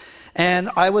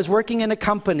 And I was working in a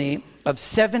company of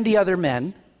 70 other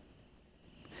men.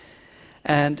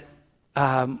 And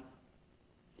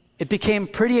it became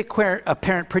pretty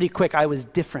apparent pretty quick I was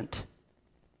different.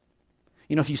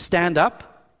 You know, if you stand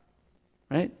up,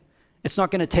 right? It's not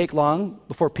going to take long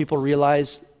before people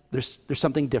realize there's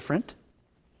something different.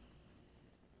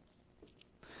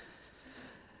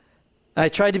 I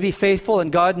tried to be faithful,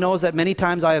 and God knows that many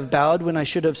times I have bowed when I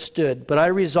should have stood. But I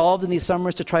resolved in these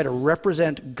summers to try to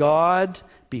represent God,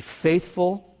 be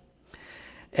faithful.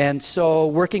 And so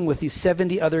working with these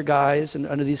 70 other guys and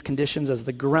under these conditions as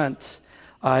the grunt,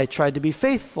 I tried to be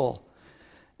faithful.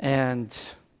 And,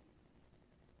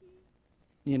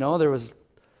 you know, there was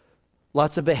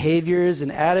lots of behaviors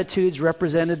and attitudes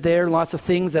represented there, lots of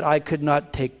things that I could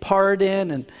not take part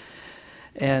in,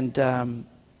 and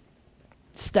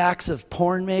stacks of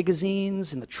porn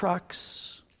magazines in the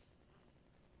trucks,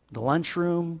 the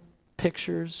lunchroom,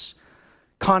 pictures,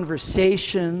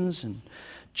 conversations and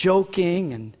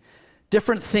joking and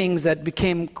different things that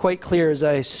became quite clear as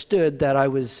I stood that I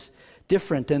was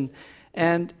different.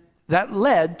 And that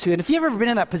led to, and if you've ever been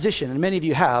in that position, and many of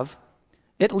you have,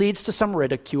 it leads to some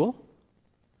ridicule.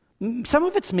 Some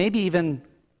of it's maybe even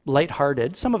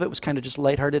lighthearted. Some of it was kind of just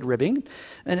lighthearted ribbing,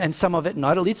 and some of it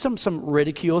not. It leads to some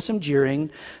ridicule, some jeering,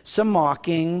 some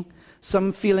mocking,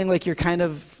 some feeling like you're kind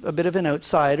of a bit of an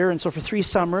outsider. And so for 3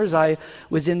 summers, I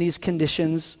was in these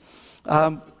conditions.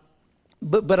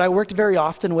 But I worked very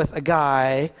often with a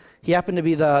guy. He happened to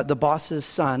be the boss's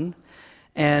son,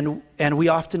 and we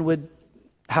often would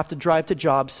have to drive to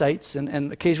job sites,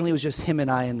 and occasionally it was just him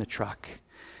and I in the truck.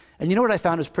 And you know what I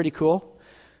found was pretty cool?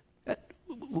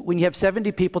 When you have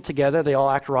 70 people together, they all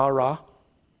act rah-rah.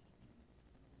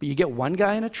 But you get one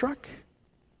guy in a truck,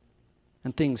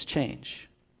 and things change.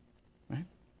 Right?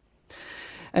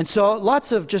 And so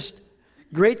lots of just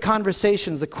great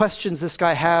conversations, the questions this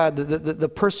guy had, the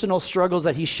personal struggles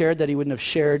that he shared that he wouldn't have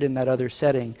shared in that other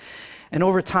setting. And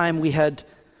over time, we had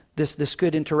this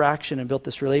good interaction and built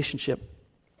this relationship.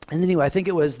 And anyway, I think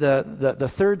it was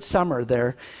the third summer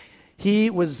there, he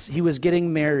was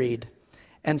getting married.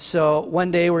 And so one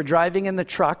day we're driving in the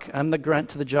truck, I'm the grunt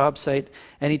to the job site,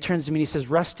 and he turns to me and he says,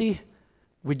 "Rusty,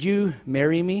 would you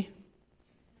marry me?"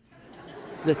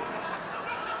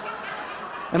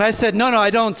 And I said, no, I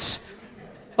don't.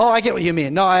 Oh, I get what you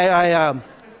mean. No,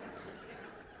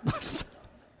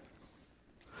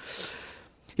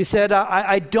 He said,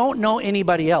 I don't know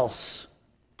anybody else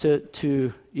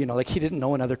to like he didn't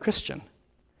know another Christian.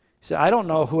 He said, I don't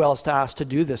know who else to ask to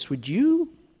do this. Would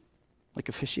you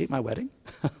officiate my wedding?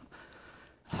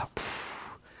 I thought,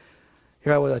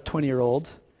 here I was, a 20-year-old.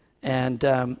 And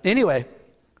anyway,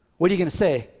 what are you going to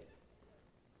say?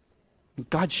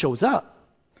 God shows up.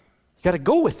 You got to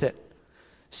go with it.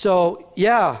 So,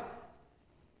 yeah,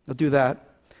 I'll do that.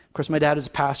 Of course, my dad is a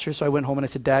pastor, so I went home and I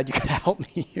said, "Dad, you got to help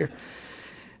me here."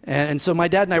 And so my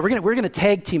dad and I, we're going to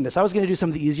tag team this. I was going to do some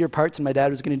of the easier parts, and my dad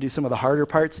was going to do some of the harder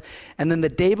parts. And then the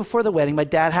day before the wedding, my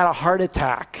dad had a heart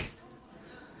attack.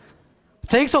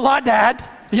 Thanks a lot, Dad.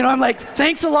 I'm like,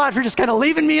 thanks a lot for just kind of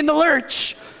leaving me in the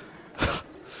lurch.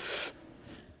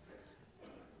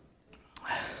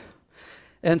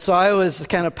 And so I was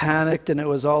kind of panicked, and it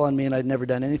was all on me, and I'd never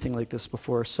done anything like this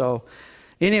before. So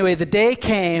anyway, the day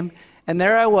came, and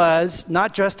there I was,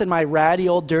 not dressed in my ratty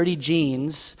old dirty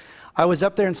jeans. I was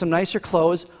up there in some nicer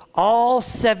clothes, all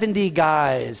 70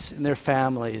 guys and their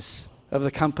families of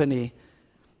the company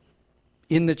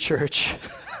in the church.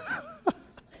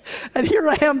 And here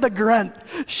I am, the grunt,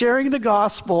 sharing the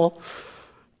gospel,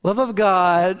 love of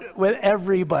God with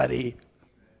everybody.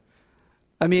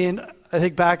 I mean, I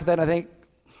think back then, I think,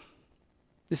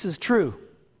 this is true.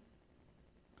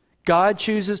 God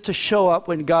chooses to show up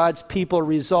when God's people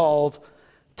resolve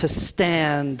to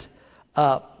stand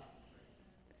up.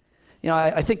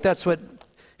 I think that's what,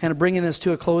 kind of bringing this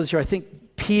to a close here, I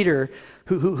think Peter,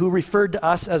 who referred to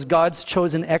us as God's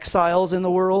chosen exiles in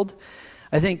the world,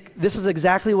 I think this is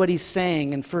exactly what he's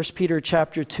saying in 1 Peter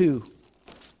chapter 2,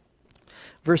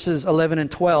 verses 11 and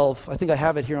 12. I think I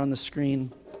have it here on the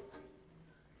screen.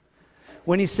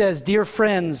 When he says, "Dear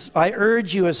friends, I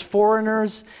urge you as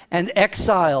foreigners and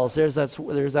exiles," there's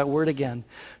that word again,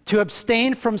 "to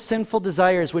abstain from sinful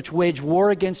desires which wage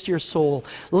war against your soul.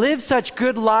 Live such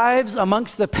good lives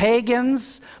amongst the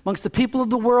pagans, amongst the people of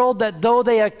the world, that though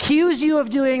they accuse you of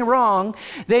doing wrong,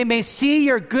 they may see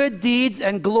your good deeds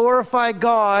and glorify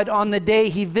God on the day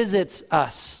he visits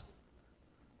us."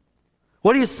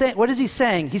 What is he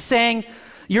saying? He's saying,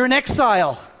 you're an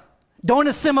exile. Don't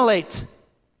assimilate.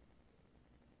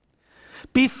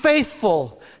 Be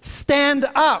faithful. Stand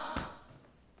up.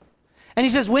 And he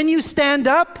says, when you stand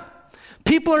up,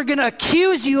 people are going to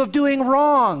accuse you of doing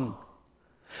wrong.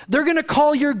 They're going to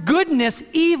call your goodness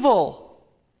evil.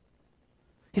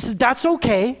 He said, that's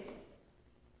okay.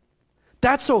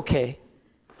 That's okay.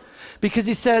 Because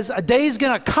he says, a day is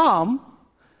going to come,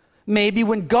 maybe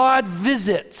when God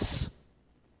visits.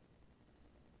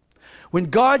 When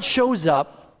God shows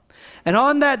up, and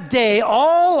on that day,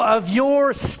 all of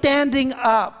your standing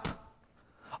up,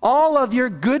 all of your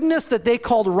goodness that they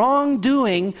called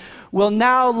wrongdoing will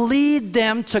now lead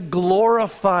them to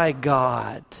glorify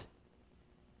God.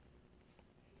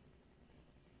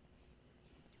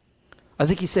 I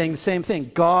think he's saying the same thing.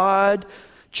 God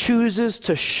chooses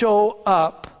to show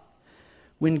up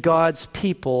when God's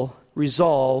people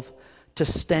resolve to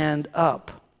stand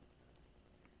up.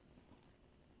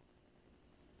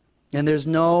 And there's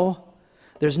no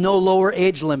lower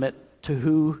age limit to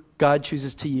who God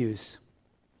chooses to use.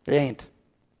 There ain't.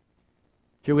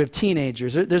 Here we have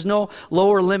teenagers. There's no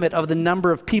lower limit of the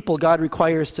number of people God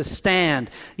requires to stand.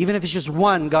 Even if it's just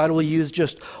one, God will use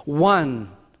just one.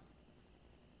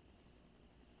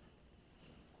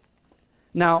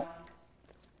 Now,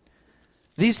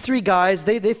 these three guys,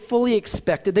 they fully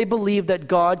expected, they believed that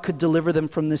God could deliver them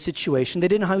from this situation. They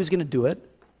didn't know how he was going to do it,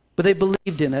 but they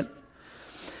believed in it.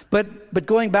 But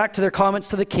going back to their comments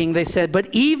to the king, they said, "But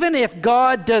even if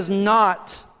God does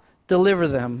not deliver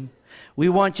them, we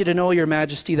want you to know, Your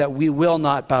Majesty, that we will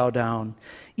not bow down."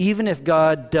 Even if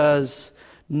God does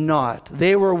not.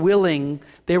 They were willing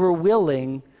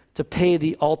to pay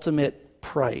the ultimate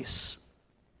price.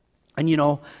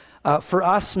 And for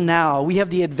us now, we have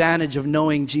the advantage of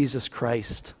knowing Jesus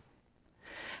Christ,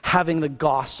 having the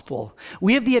gospel.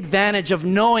 We have the advantage of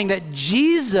knowing that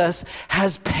Jesus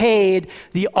has paid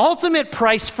the ultimate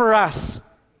price for us.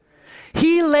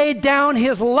 He laid down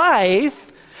his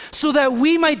life so that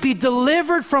we might be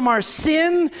delivered from our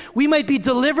sin, we might be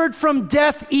delivered from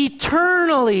death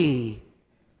eternally.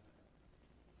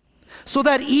 so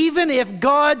that even if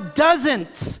God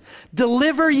doesn't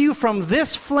deliver you from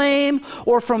this flame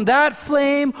or from that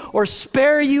flame or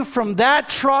spare you from that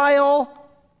trial,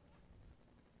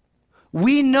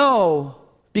 we know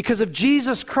because of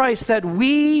Jesus Christ that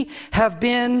we have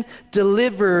been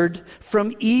delivered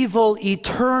from evil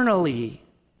eternally.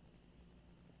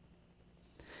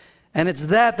 And it's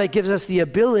that gives us the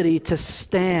ability to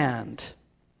stand.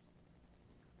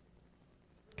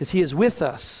 Because He is with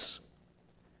us.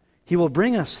 He will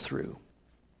bring us through.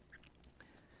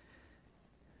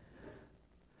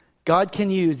 God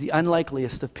can use the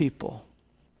unlikeliest of people.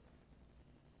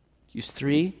 Use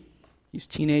 3, use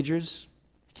teenagers,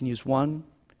 He can use 1.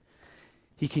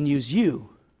 He can use you,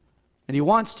 and He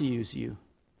wants to use you.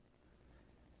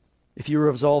 If you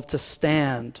resolve to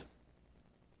stand,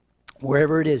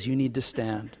 wherever it is you need to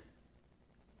stand.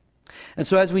 And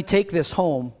so as we take this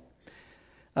home,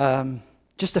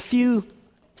 just a few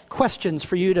questions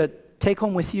for you to take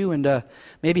home with you and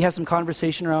maybe have some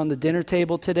conversation around the dinner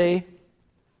table today.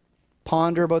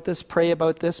 Ponder about this, pray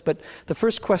about this. But the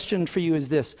first question for you is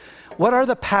this: what are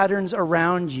the patterns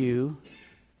around you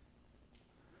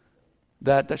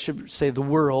that should say the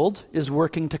world is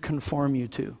working to conform you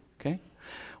to? Okay?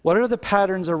 What are the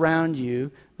patterns around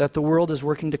you that the world is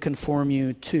working to conform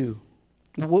you to?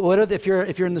 What are if you're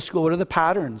in the school, what are the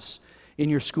patterns in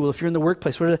your school? If you're in the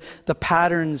workplace, what are the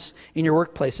patterns in your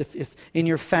workplace? If in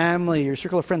your family, your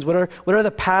circle of friends, what are the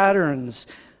patterns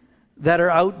that are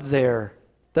out there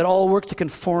that all work to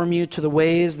conform you to the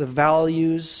ways, the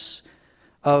values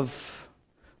of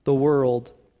the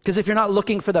world? Because if you're not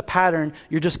looking for the pattern,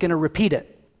 you're just going to repeat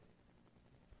it.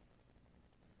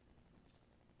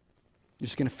 You're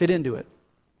just going to fit into it.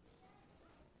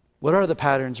 What are the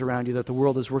patterns around you that the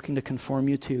world is working to conform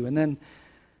you to? And then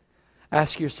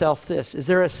ask yourself this: is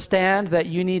there a stand that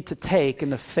you need to take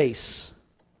in the face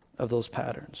of those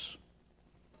patterns?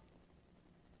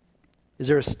 Is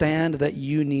there a stand that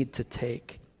you need to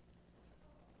take?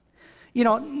 You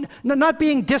know, not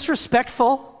being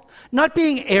disrespectful, not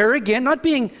being arrogant, not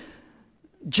being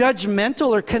judgmental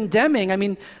or condemning. I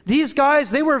mean, these guys,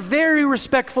 they were very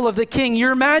respectful of the king.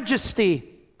 Your Majesty,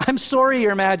 I'm sorry,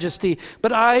 Your Majesty,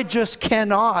 but I just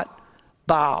cannot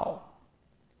bow.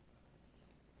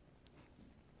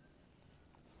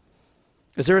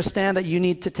 Is there a stand that you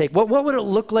need to take? What would it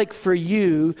look like for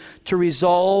you to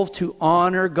resolve to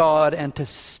honor God and to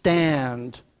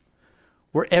stand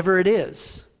wherever it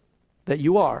is that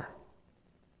you are,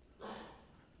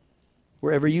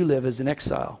 wherever you live as an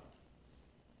exile?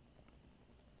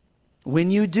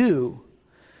 When you do,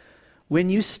 when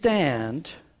you stand,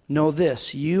 know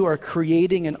this: you are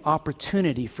creating an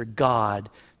opportunity for God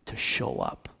to show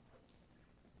up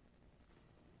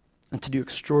and to do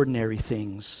extraordinary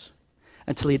things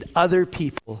and to lead other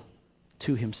people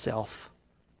to Himself.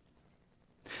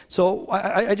 So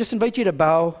I just invite you to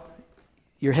bow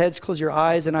your heads, close your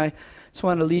eyes, and I just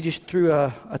want to lead you through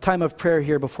a time of prayer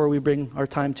here before we bring our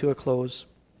time to a close.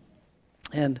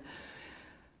 And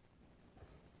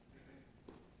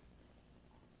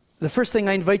the first thing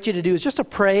I invite you to do is just to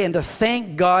pray and to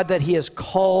thank God that He has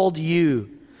called you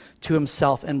to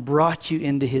Himself and brought you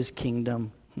into His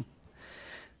kingdom.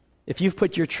 If you've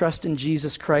put your trust in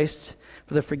Jesus Christ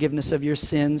for the forgiveness of your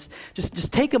sins,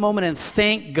 just take a moment and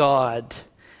thank God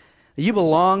that you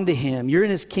belong to Him. You're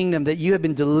in His kingdom, that you have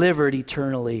been delivered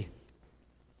eternally.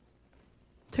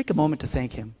 Take a moment to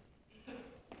thank Him.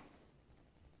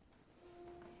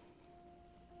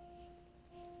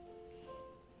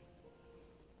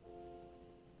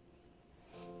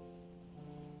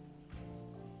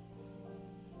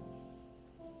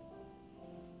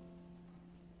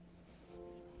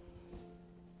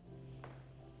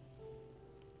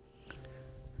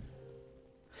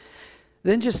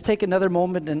 Then just take another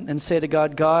moment and say to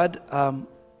God, God,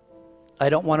 I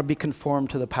don't want to be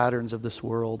conformed to the patterns of this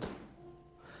world.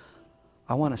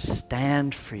 I want to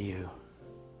stand for you.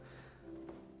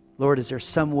 Lord, is there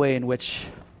some way in which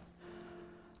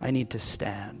I need to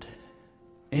stand?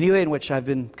 Any way in which I've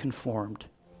been conformed?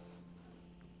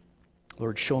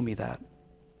 Lord, show me that.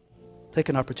 Take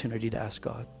an opportunity to ask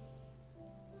God.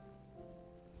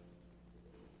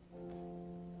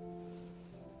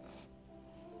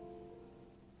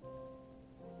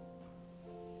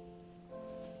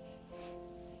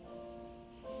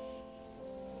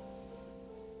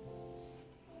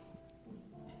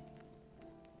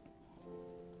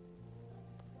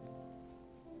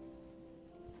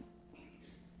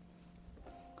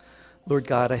 Lord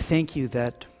God, I thank you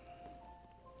that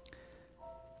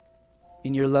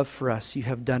in your love for us, you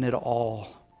have done it all.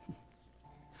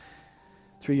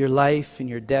 Through your life and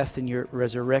your death and your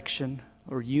resurrection,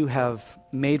 Lord, you have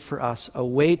made for us a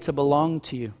way to belong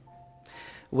to you,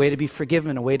 a way to be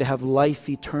forgiven, a way to have life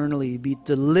eternally, be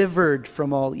delivered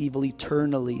from all evil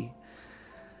eternally,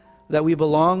 that we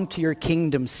belong to your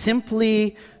kingdom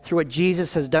simply through what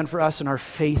Jesus has done for us and our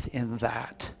faith in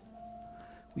that.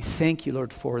 We thank you,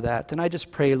 Lord, for that. And I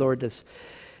just pray, Lord,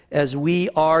 as we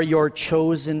are your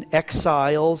chosen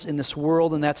exiles in this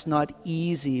world, and that's not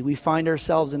easy. We find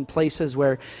ourselves in places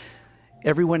where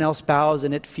everyone else bows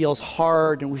and it feels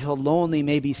hard and we feel lonely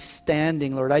maybe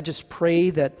standing. Lord, I just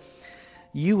pray that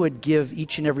you would give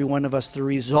each and every one of us the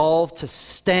resolve to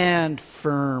stand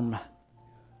firm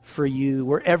for you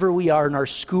wherever we are, in our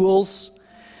schools,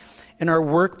 in our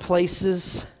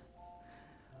workplaces,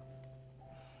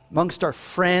 amongst our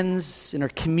friends, in our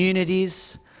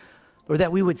communities. Lord,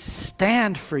 that we would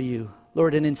stand for you,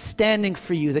 Lord, and in standing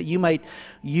for you, that you might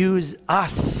use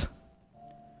us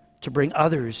to bring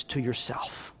others to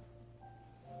yourself,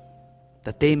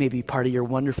 that they may be part of your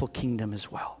wonderful kingdom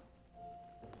as well.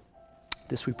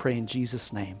 This we pray in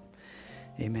Jesus' name.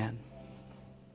 Amen.